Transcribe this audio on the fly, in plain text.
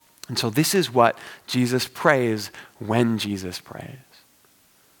And so this is what Jesus prays when Jesus prays.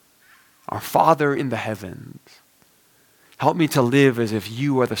 Our Father in the heavens, help me to live as if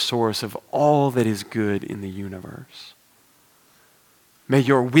you are the source of all that is good in the universe. May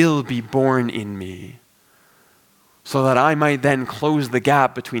your will be born in me, so that I might then close the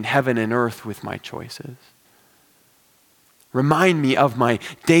gap between heaven and earth with my choices. Remind me of my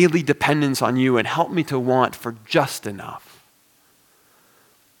daily dependence on you and help me to want for just enough.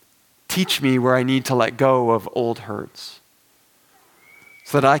 Teach me where I need to let go of old hurts,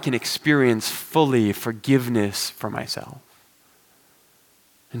 so that I can experience fully forgiveness for myself.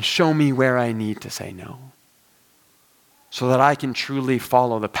 And show me where I need to say no, so that I can truly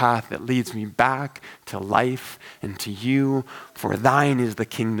follow the path that leads me back to life and to you. For thine is the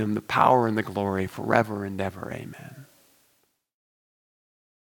kingdom, the power, and the glory forever and ever. Amen.